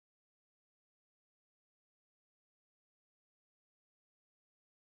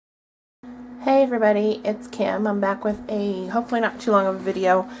Hey everybody, it's Kim. I'm back with a hopefully not too long of a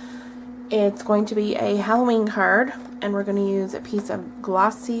video. It's going to be a Halloween card, and we're going to use a piece of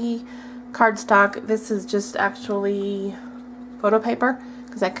glossy cardstock. This is just actually photo paper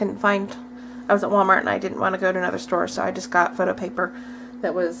because I was at Walmart and I didn't want to go to another store, so I just got photo paper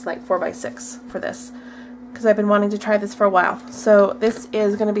that was like 4x6 for this because I've been wanting to try this for a while. So this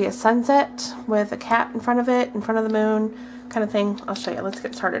is going to be a sunset with a cat in front of it, in front of the moon kind of thing. I'll show you. Let's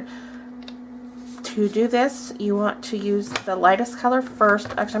get started. To do this, you want to use the lightest color first.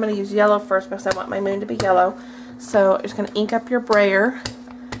 Actually, I'm going to use yellow first because I want my moon to be yellow. So you're just going to ink up your brayer.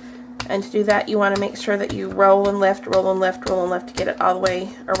 And to do that, you want to make sure that you roll and lift, roll and lift, roll and lift to get it all the way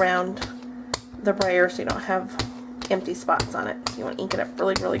around the brayer so you don't have empty spots on it. So you want to ink it up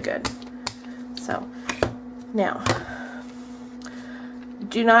really, really good. So, now,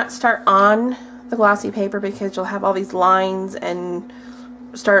 do not start on the glossy paper because you'll have all these lines and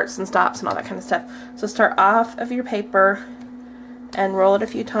starts and stops and all that kind of stuff. So start off of your paper and roll it a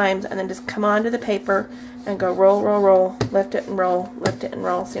few times, and then just come onto the paper and go roll, roll, roll, lift it and roll, lift it and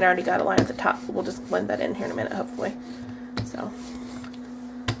roll. So you already got a line at the top. We'll just blend that in here in a minute, hopefully. So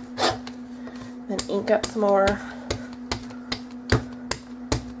then ink up some more,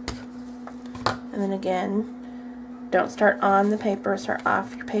 and then again, don't start on the paper, start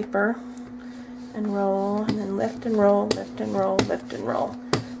off your paper and roll, and then lift and roll, lift and roll, lift and roll,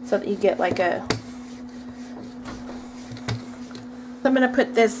 so that you get like a... So I'm going to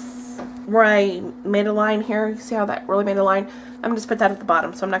put this where I made a line here. You see how that really made a line? I'm going to just put that at the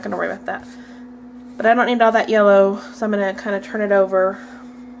bottom, so I'm not going to worry about that. But I don't need all that yellow, so I'm going to kind of turn it over.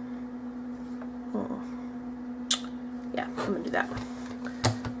 Yeah, I'm going to do that.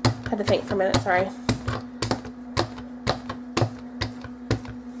 Had to think for a minute, sorry.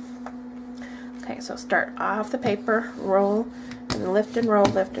 Okay, so start off the paper, roll, and lift and roll,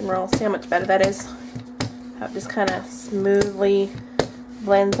 lift and roll. See how much better that is? How it just kind of smoothly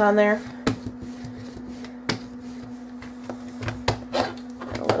blends on there.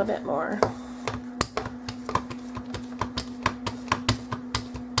 And a little bit more.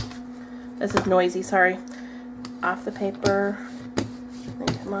 This is noisy, sorry. Off the paper, then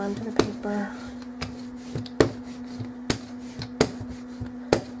come onto the paper.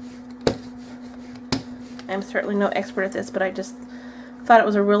 I'm certainly no expert at this, but I just thought it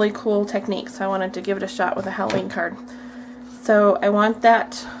was a really cool technique, so I wanted to give it a shot with a Halloween card. So I want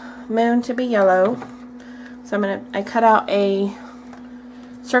that moon to be yellow. So I cut out a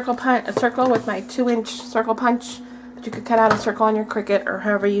circle with my 2-inch circle punch, but you could cut out a circle on your Cricut or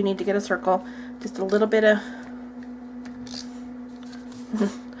however you need to get a circle. Just a little bit of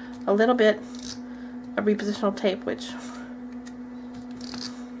repositional tape, which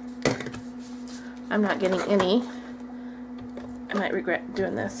I'm not getting any. I might regret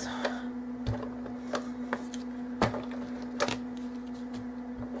doing this.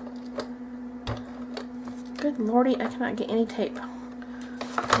 Good lordy, I cannot get any tape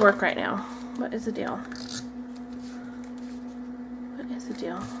to work right now. What is the deal? What is the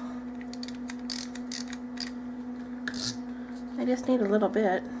deal? I just need a little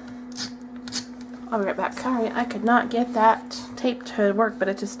bit. I'll be right back. Sorry, I could not get that tape to work, but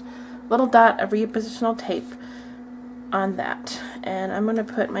it's just a little dot of repositional tape on that. And I'm going to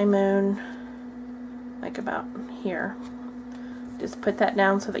put my moon like about here. Just put that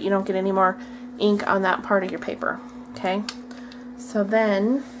down so that you don't get any more ink on that part of your paper. Okay? So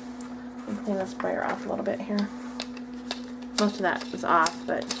then, let me clean this brayer off a little bit here. Most of that is off,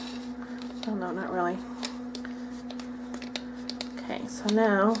 but, oh no, not really. Okay, so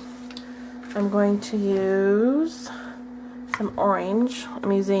now I'm going to use some orange.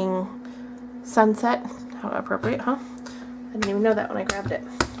 I'm using Sunset. How appropriate, huh? I didn't even know that when I grabbed it.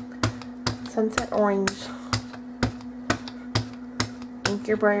 Sunset orange. Ink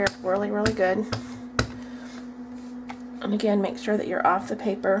your brayer really, really good. And again, make sure that you're off the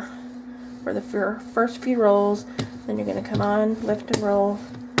paper for the first few rolls. Then you're going to come on, lift and roll,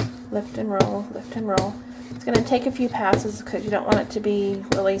 lift and roll, lift and roll. It's going to take a few passes because you don't want it to be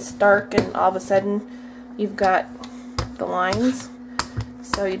really stark and all of a sudden you've got the lines.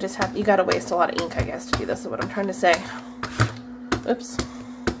 So you got to waste a lot of ink, I guess, to do this, is what I'm trying to say. Oops.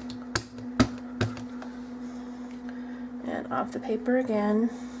 And off the paper again.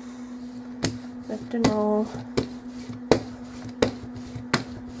 Lift and roll.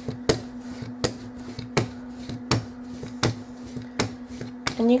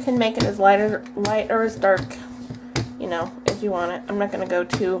 And you can make it as light or as dark, you know, as you want it. I'm not going to go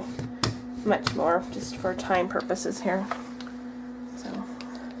too much more, just for time purposes here. So,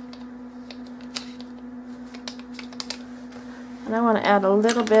 and I want to add a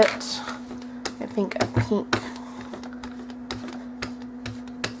little bit think, a pink.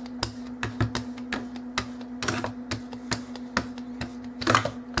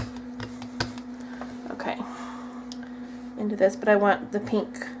 Okay, into this, but I want the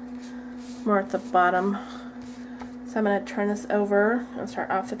pink more at the bottom. So I'm going to turn this over and start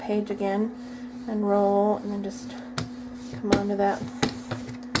off the page again and roll, and then just come onto that.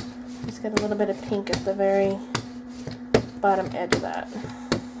 Just get a little bit of pink at the very bottom edge of that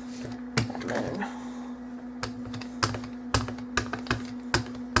moon.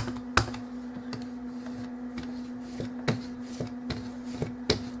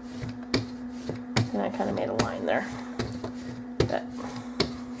 And I kind of made a line there, but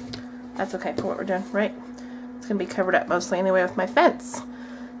that's okay for what we're doing, right? It's going to be covered up mostly anyway with my fence,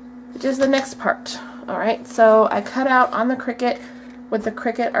 which is the next part. Alright, so I cut out on the Cricut with the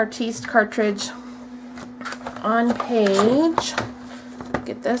Cricut Artiste Cartridge on page,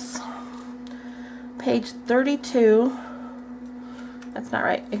 get this, page 32. That's not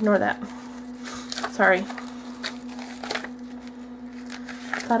right, ignore that. Sorry.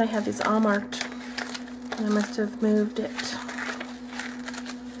 I thought I had these all marked, and I must have moved it.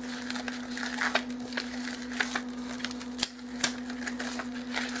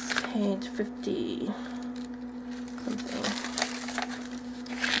 Page 50 something.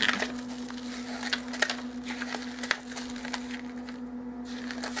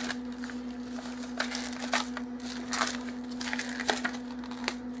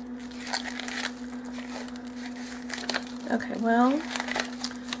 Okay, well,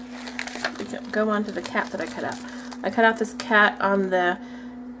 we can go on to the cat that I cut out. I cut out this cat on the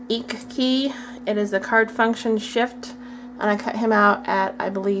ink key. It is the card function shift, and I cut him out at, I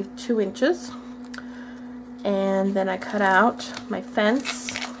believe, 2 inches. And then I cut out my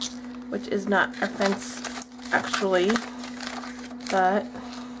fence, which is not a fence actually, but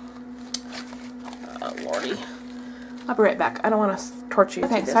oh lordy, I'll be right back. I don't want to torture you.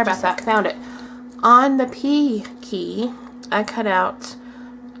 Okay, sorry about that. Found it. On the P key, I cut out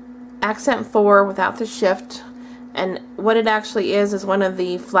accent 4 without the shift, and what it actually is one of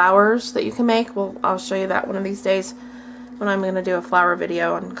the flowers that you can make. Well, I'll show you that one of these days when I'm going to do a flower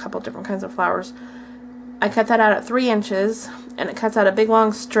video on a couple different kinds of flowers. I cut that out at 3 inches, and it cuts out a big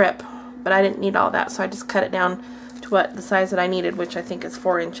long strip, but I didn't need all that, so I just cut it down to what the size that I needed, which I think is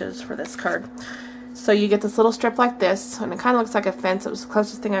 4 inches for this card. So you get this little strip like this, and it kind of looks like a fence. It was the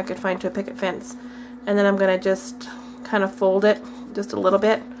closest thing I could find to a picket fence. And then I'm going to just kind of fold it just a little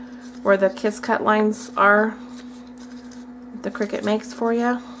bit where the kiss cut lines are the Cricut makes for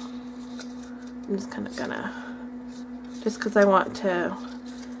you. I'm just kind of gonna, just because I want to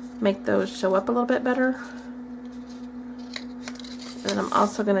make those show up a little bit better. And then I'm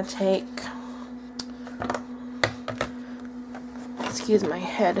also going to take, excuse my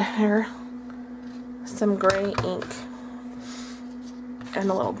head here, some gray ink and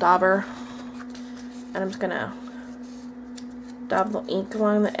a little dauber, and I'm just going to dab the ink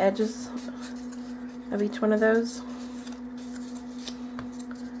along the edges of each one of those.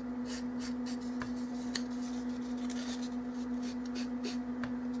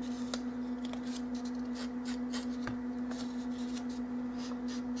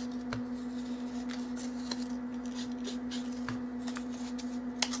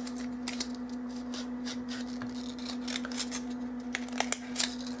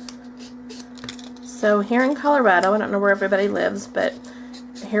 So here in Colorado, I don't know where everybody lives, but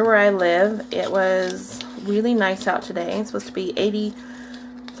here where I live, it was really nice out today. It's supposed to be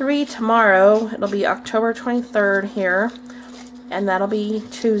 83 tomorrow. It'll be October 23rd here, and that'll be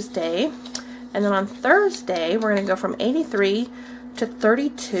Tuesday. And then on Thursday, we're going to go from 83 to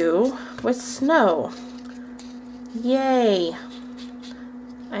 32 with snow. Yay!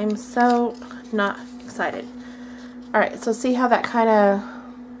 I'm so not excited. Alright, so see how that kind of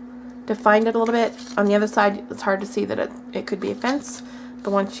defined it a little bit. On the other side, it's hard to see that it could be a fence,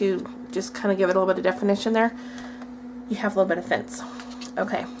 but once you just kind of give it a little bit of definition there, you have a little bit of fence.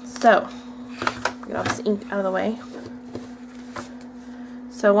 Okay, so get all this ink out of the way.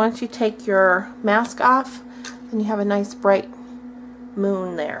 So once you take your mask off, then you have a nice bright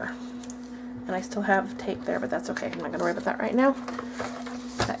moon there. And I still have tape there, but that's okay. I'm not going to worry about that right now.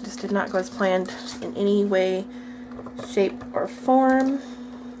 That just did not go as planned in any way, shape, or form.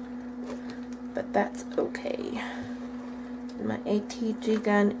 But that's okay. And my ATG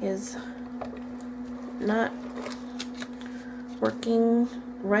gun is not working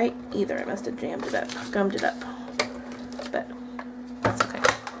right either. I must have jammed it up, gummed it up. But that's okay.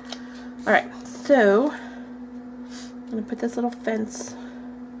 Alright, so I'm going to put this little fence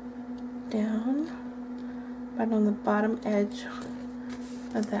down right on the bottom edge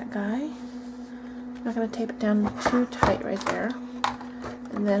of that guy. I'm not going to tape it down too tight right there.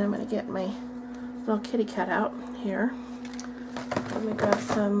 And then I'm going to get my little kitty cat out here. Let me grab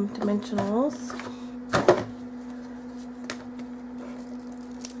some dimensionals.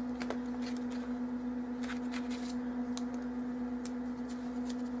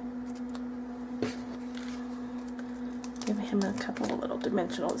 Give him a couple of little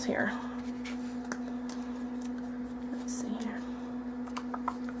dimensionals here. Let's see here.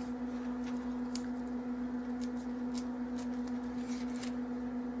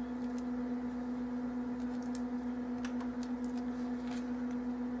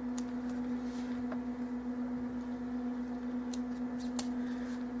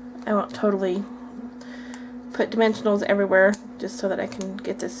 I won't totally put dimensionals everywhere, just so that I can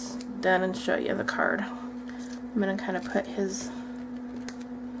get this done and show you the card. I'm going to kind of put his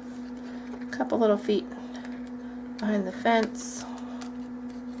couple little feet behind the fence.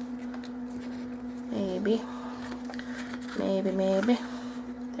 Maybe.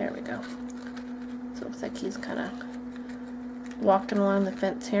 There we go. So it looks like he's kind of walking along the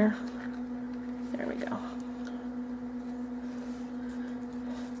fence here. There we go.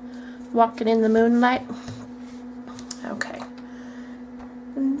 Walking in the moonlight. Okay.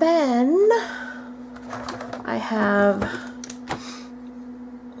 And then I have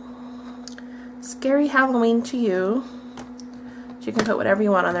Scary Halloween to You. So you can put whatever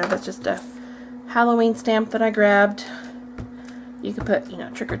you want on there. That's just a Halloween stamp that I grabbed. You can put, you know,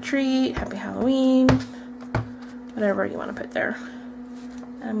 trick or treat, happy Halloween, whatever you want to put there.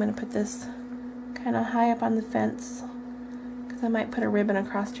 And I'm going to put this kind of high up on the fence, because I might put a ribbon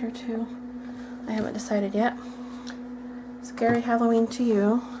across here too. I haven't decided yet. Scary Halloween to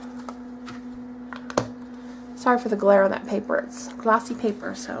You. Sorry for the glare on that paper. It's glossy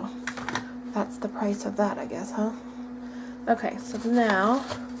paper, so that's the price of that, I guess, huh? Okay, so now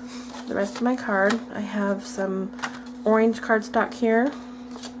the rest of my card, I have some orange cardstock here,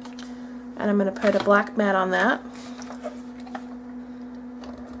 and I'm going to put a black mat on that.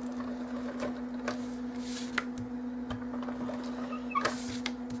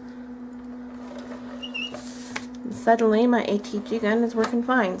 And suddenly my ATG gun is working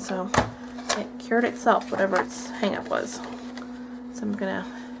fine, so it cured itself, whatever its hang-up was. So I'm going to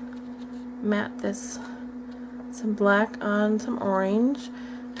mat this, some black on some orange,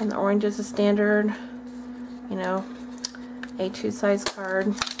 and the orange is a standard, you know, A2 size card.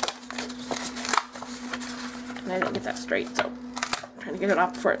 And I didn't get that straight, so I'm trying to get it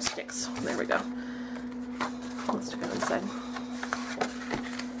off before it sticks. There we go. Let's stick it inside.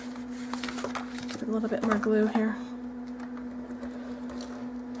 Get a little bit more glue here.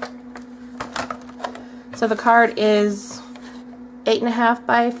 So the card is 8.5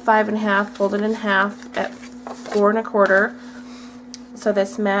 by 5.5, folded in half at 4 1/4. So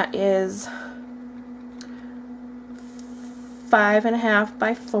this mat is 5.5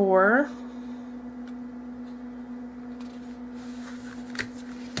 by 4.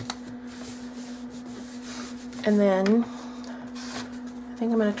 And then I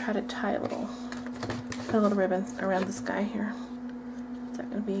think I'm going to try to tie put a little ribbon around this guy here. Is that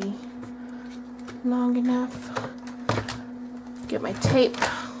going to be long enough? Get my tape.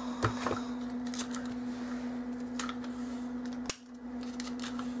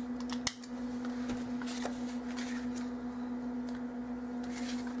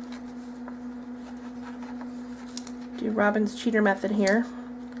 Do Robin's cheater method here.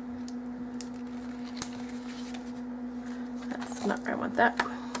 That's not where I want that.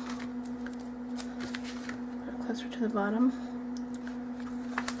 Closer to the bottom.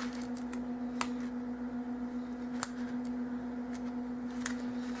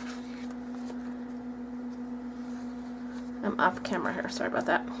 I'm off camera here, sorry about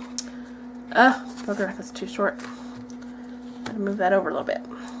that. Bugger, that's too short. Gotta move that over a little bit.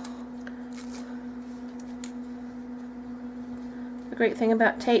 The great thing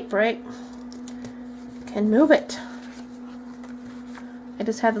about tape, right? Can move it. I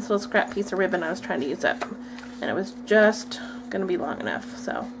just had this little scrap piece of ribbon I was trying to use up, and it was just gonna be long enough,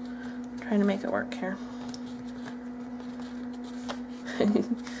 so I'm trying to make it work here.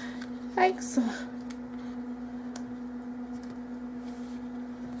 Thanks.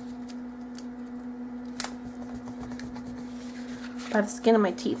 By the skin of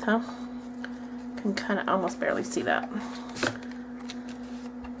my teeth, huh? Can kind of almost barely see that.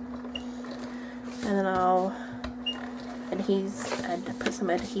 And then I'll put some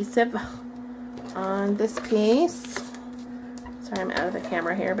adhesive on this piece. Sorry, I'm out of the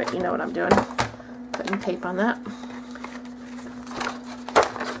camera here, but you know what I'm doing. Putting tape on that.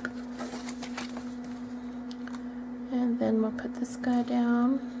 And then we'll put this guy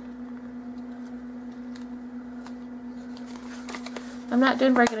down. I'm not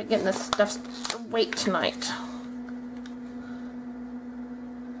doing very good at getting this stuff straight tonight.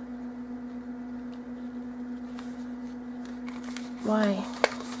 Why?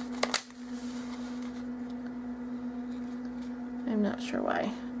 I'm not sure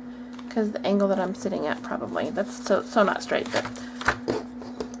why. Because the angle that I'm sitting at, probably. That's so not straight, but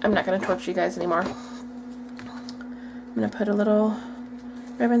I'm not going to torture you guys anymore. I'm going to put a little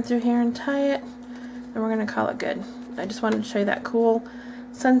ribbon through here and tie it, and we're going to call it good. I just wanted to show you that cool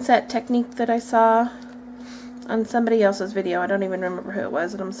sunset technique that I saw on somebody else's video. I don't even remember who it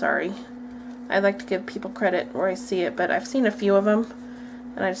was, and I'm sorry. I like to give people credit where I see it, but I've seen a few of them,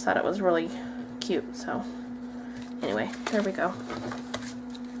 and I just thought it was really cute. So anyway, there we go.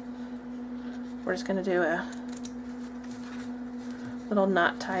 We're just going to do a little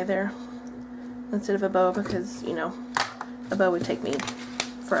knot tie there instead of a bow, because, you know, a bow would take me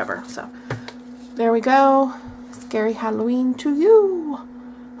forever. So there we go. Scary Halloween to you.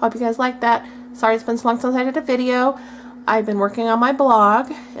 Hope you guys like that. Sorry it's been so long since I did a video. I've been working on my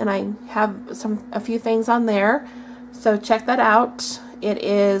blog, and I have a few things on there, so check that out. It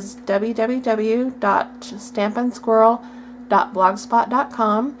is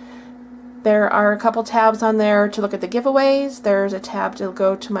www.stampandsquirrel.blogspot.com. There are a couple tabs on there to look at the giveaways. There's a tab to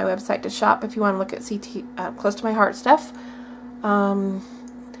go to my website to shop if you want to look at close to my heart stuff.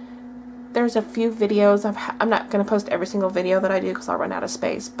 There's a few videos. I'm not going to post every single video that I do because I'll run out of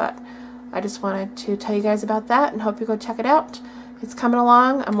space, but I just wanted to tell you guys about that and hope you go check it out. It's coming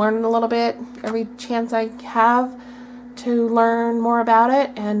along. I'm learning a little bit every chance I have to learn more about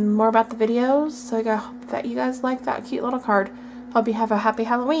it and more about the videos. So I hope that you guys like that cute little card. Hope you have a happy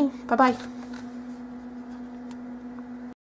Halloween. Bye-bye.